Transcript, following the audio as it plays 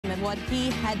of what he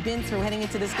had been through heading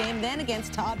into this game, then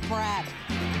against Todd Pratt.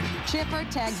 Chipper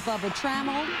tags Bubba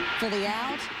Trammell for the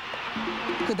out.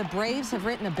 Could the Braves have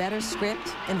written a better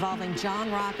script involving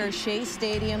John Rocker, Shea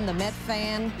Stadium, the Met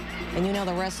fan, and you know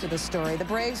the rest of the story. The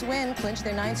Braves win, clinch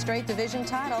their 9th straight division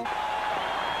title.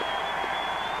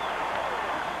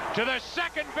 To the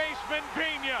second baseman,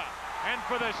 Pena. And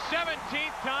for the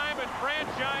 17th time in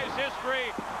franchise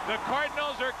history, the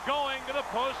Cardinals are going to the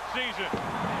postseason.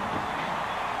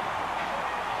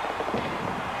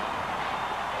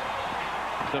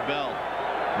 To Bell.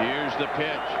 Here's the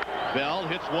pitch. Bell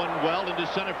hits one well into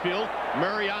center field.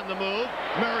 Murray on the move.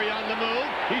 Murray on the move.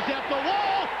 He's at the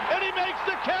wall, and he makes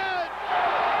the catch.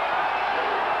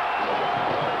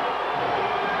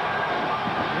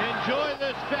 Enjoy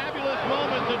this fabulous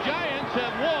moment. The Giants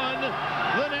have won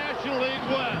the National League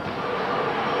West.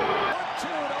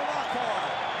 1-2 to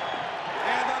Lockhart.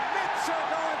 And the Mets are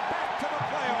going back to the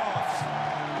playoffs.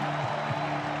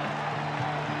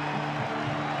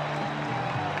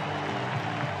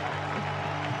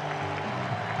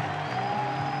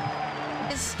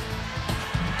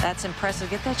 That's impressive.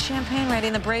 Get that champagne ready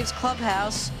in the Braves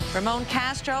clubhouse. Ramon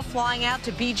Castro flying out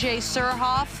to B.J.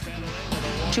 Surhoff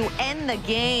to end the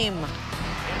game.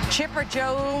 Chipper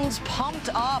Jones pumped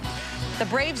up. The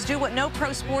Braves do what no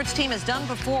pro sports team has done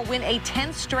before, win a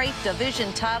 10th straight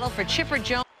division title. For Chipper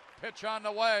Jones. Pitch on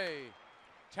the way.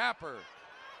 Tapper.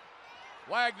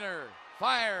 Wagner.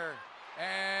 Fire.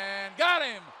 And got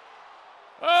him.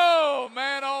 Oh,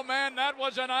 man, that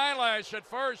was an eyelash at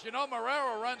first. You know,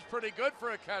 Marrero runs pretty good for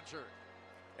a catcher.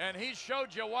 And he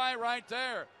showed you why right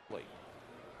there.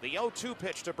 The 0-2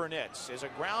 pitch to Burnitz is a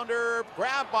grounder,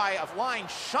 grabbed by a line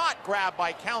shot, grabbed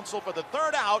by Counsell for the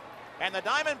 3rd out. And the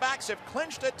Diamondbacks have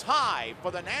clinched a tie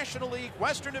for the National League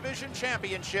Western Division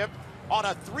Championship on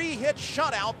a 3-hit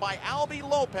shutout by Albie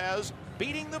Lopez,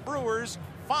 beating the Brewers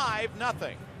 5-0.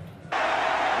 1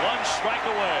 strike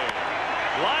away.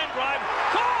 Line drive.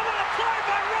 Call and a play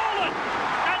by Rowland.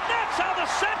 And that's how the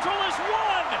Central is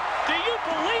won. Do you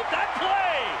believe that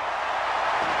play?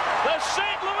 The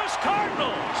St. Louis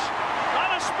Cardinals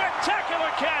on a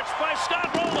spectacular catch by Scott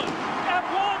Rowland have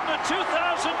won the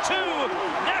 2002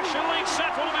 National League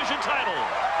Central Division title.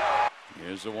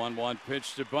 Here's a 1-1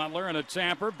 pitch to Butler and a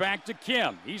tapper back to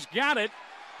Kim. He's got it.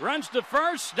 Runs to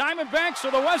first. Diamondbacks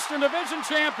are the Western Division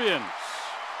champions.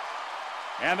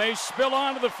 And they spill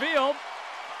onto the field.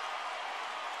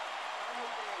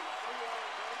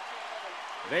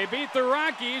 They beat the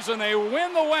Rockies and they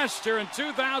win the Western in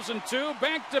 2002,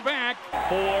 back-to-back.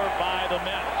 4 by the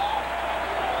Mets.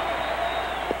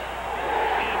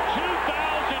 In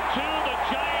 2002, the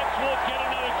Giants will get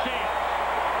another chance.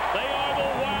 They are the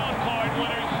wild card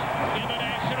winners in the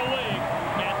National League,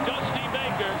 and Dusty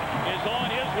Baker is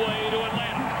on his way to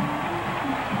Atlanta.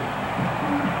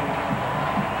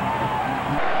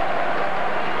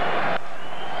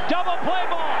 Double play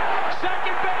ball.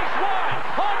 Second base wide.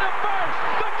 On to first.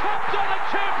 The Cubs are the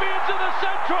champions of the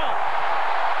Central.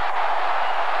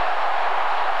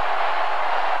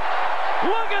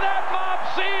 Look at that mob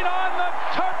scene on the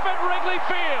turf at Wrigley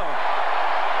Field.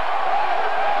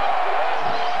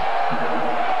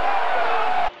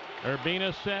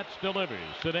 Urbina sets, delivers.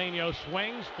 Cedeno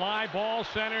swings, fly ball,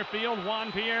 center field.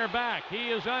 Juan Pierre back. He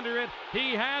is under it.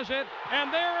 He has it.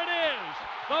 And there it is.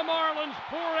 The Marlins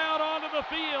pour out onto the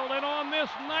field. And on this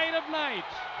night of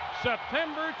nights,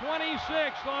 September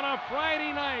 26th on a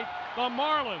Friday night, the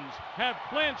Marlins have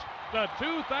clinched the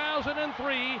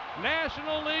 2003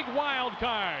 National League wild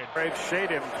card. Braves shade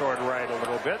him toward right a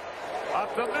little bit.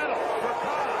 Up the middle for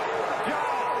Cobb.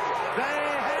 Jones. They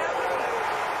have it.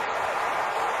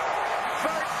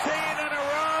 13 in a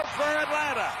row for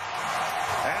Atlanta.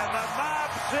 And the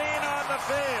mob scene on the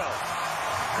field.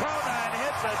 Cronin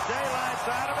hit the daylights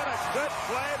out of it. A good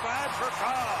play by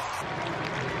Cobb.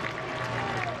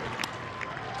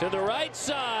 To the right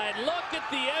side, look at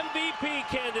the MVP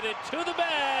candidate to the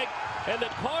bag, and the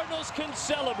Cardinals can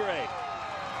celebrate.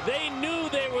 They knew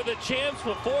they were the champs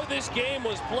before this game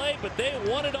was played, but they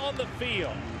won it on the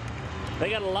field.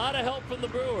 They got a lot of help from the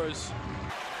Brewers.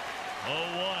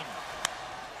 0-1.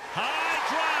 High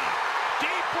drive,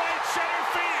 deep right center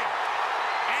field,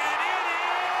 and it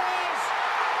is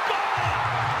gone.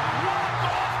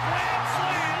 Walk-off grand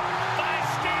slam by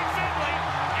Steve Finley,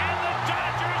 and the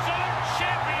Dodgers are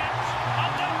champions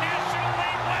of the National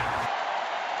League West.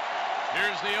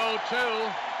 Here's the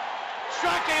 0-2.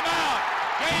 Struck him out.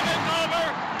 Game is over.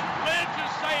 Lynch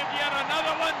has saved yet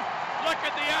another one. Look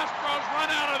at the Astros run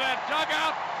out of that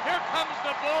dugout. Here comes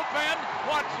the bullpen.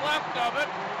 What's left of it.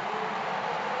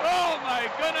 Oh my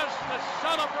goodness, the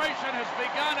celebration has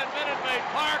begun at Minute Maid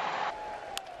Park.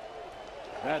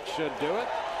 That should do it.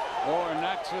 Orr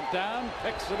knocks it down,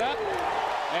 picks it up,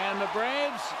 and the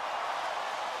Braves,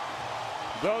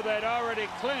 though they'd already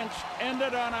clinched,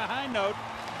 ended on a high note,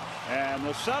 and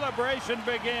the celebration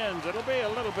begins. It'll be a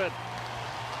little bit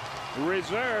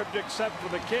reserved except for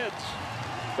the kids.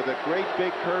 With a great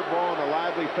big curveball and a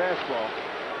lively fastball.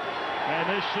 And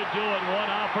this should do it. One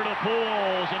out for the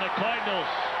Pools, and the Cardinals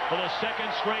for the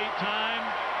second straight time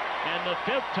and the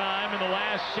 5th time in the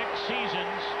last 6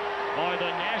 seasons are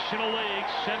the National League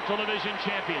Central Division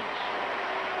champions.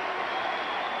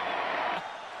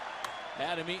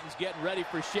 Adam Eaton's getting ready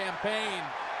for Champaign,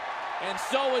 and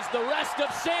so is the rest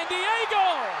of San Diego.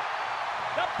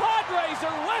 The Padres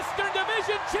are Western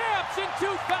Division champs in 2005.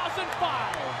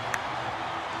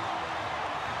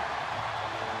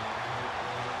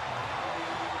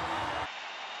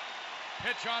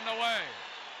 Pitch on the way.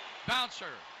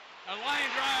 Bouncer. A line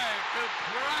drive to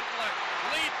Brocklick.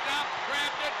 Leaped up,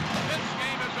 grabbed it. This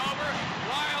game is over.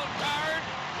 Wild card.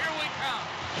 Here we come.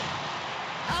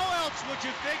 How else would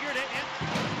you figure to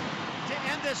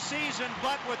end this season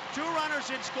but with 2 runners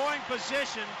in scoring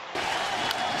position?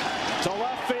 To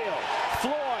left field.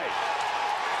 Floyd.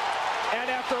 And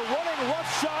after running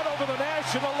roughshod over the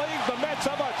National League, the Mets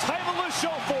have a title to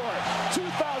show for it.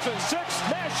 2006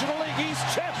 National League East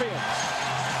champions.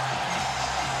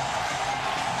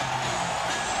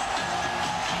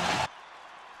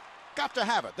 Got to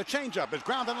have it. The changeup is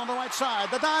grounded on the right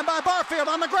side. The dime by Barfield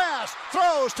on the grass.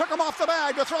 Throws, took him off the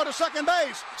bag to throw to second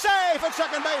base. Safe at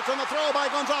second base on the throw by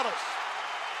Gonzalez.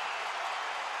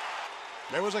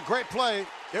 There was a great play.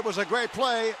 It was a great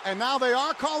play, and now they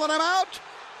are calling him out.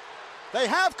 They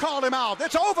have called him out.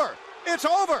 It's over. It's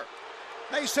over.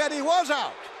 They said he was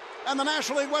out. And the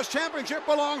National League West Championship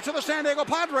belongs to the San Diego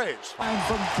Padres. I'm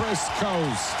from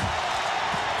Frisco's.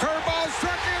 Curveball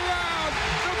struck him out.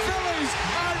 The Phillies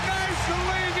are National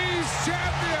League East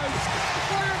champions.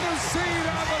 Look at the scene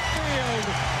on the field.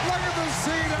 Look at the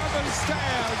scene on the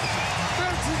stands.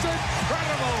 This is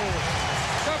incredible.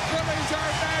 The Phillies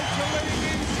are National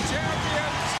League East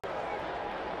champions.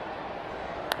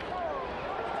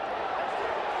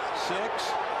 6-4.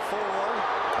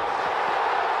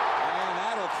 And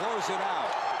that'll close it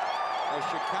out. A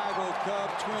Chicago Cub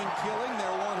twin killing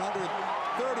their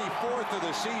 134th of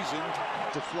the season.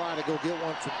 To fly to go get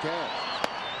one from Cavs.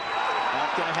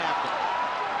 Not going to happen.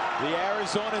 The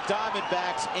Arizona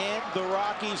Diamondbacks end the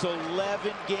Rockies'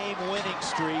 11-game winning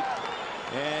streak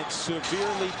and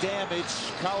severely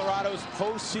damage Colorado's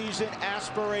postseason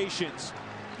aspirations.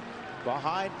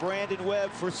 Behind Brandon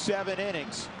Webb for 7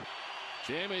 innings.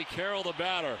 Jamie Carroll, the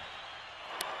batter.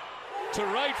 To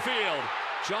right field.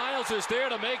 Giles is there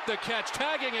to make the catch.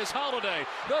 Tagging is Holiday.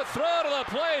 The throw to the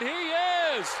plate. He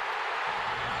is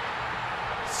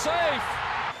safe.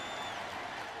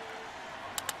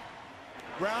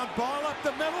 Ground ball up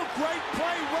the middle. Great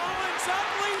play. Rollins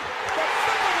Utley. The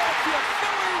Philadelphia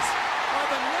Phillies are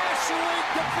the National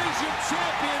League Division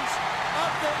champions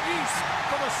of the East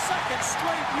for the 2nd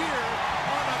straight year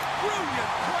on a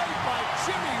brilliant play by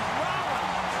Jimmy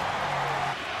Rollins.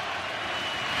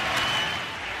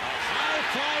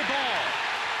 Fly ball.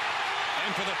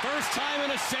 And for the first time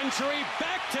in a century,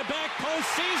 back-to-back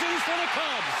postseasons for the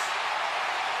Cubs.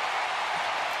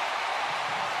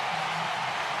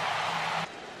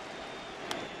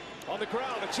 On the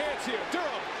ground, a chance here.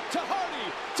 Durham to Hardy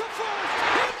to first.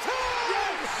 In time!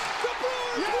 Yes! The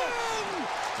Brewers win!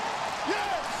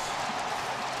 Yes!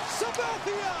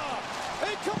 Sabathia!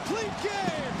 A complete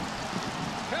game!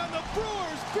 And the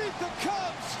Brewers beat the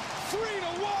Cubs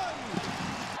 3-1.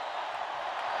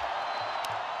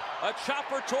 A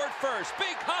chopper toward first.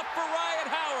 Big hop for Ryan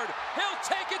Howard. He'll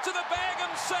take it to the bag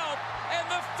himself. And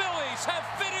the Phillies have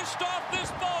finished off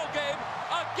this ball game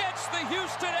against the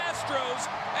Houston Astros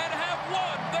and have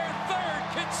won their 3rd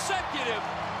consecutive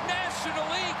National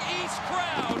League East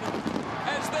crown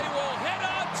as they will head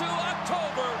on to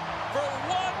October for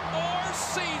 1 more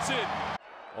season.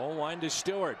 Line to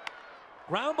Stewart.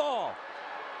 Ground ball.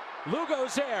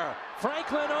 Lugo's there.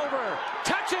 Franklin over.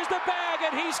 Touches the bag,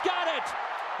 and he's got it.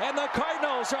 And the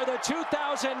Cardinals are the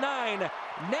 2009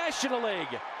 National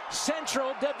League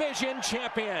Central Division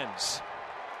champions.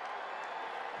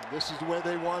 And this is the way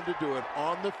they wanted to do it,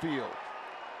 on the field.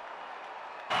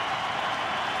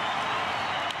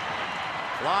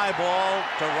 Fly ball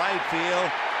to right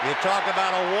field. You talk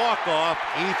about a walk-off.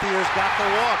 Ethier's got the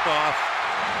walk-off.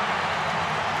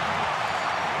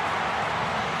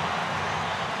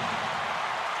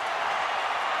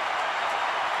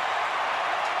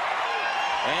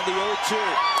 And the 0-2.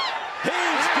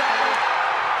 He's got it.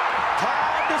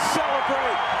 Time to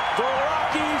celebrate. The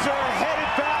Rockies are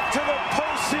headed back to the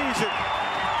postseason.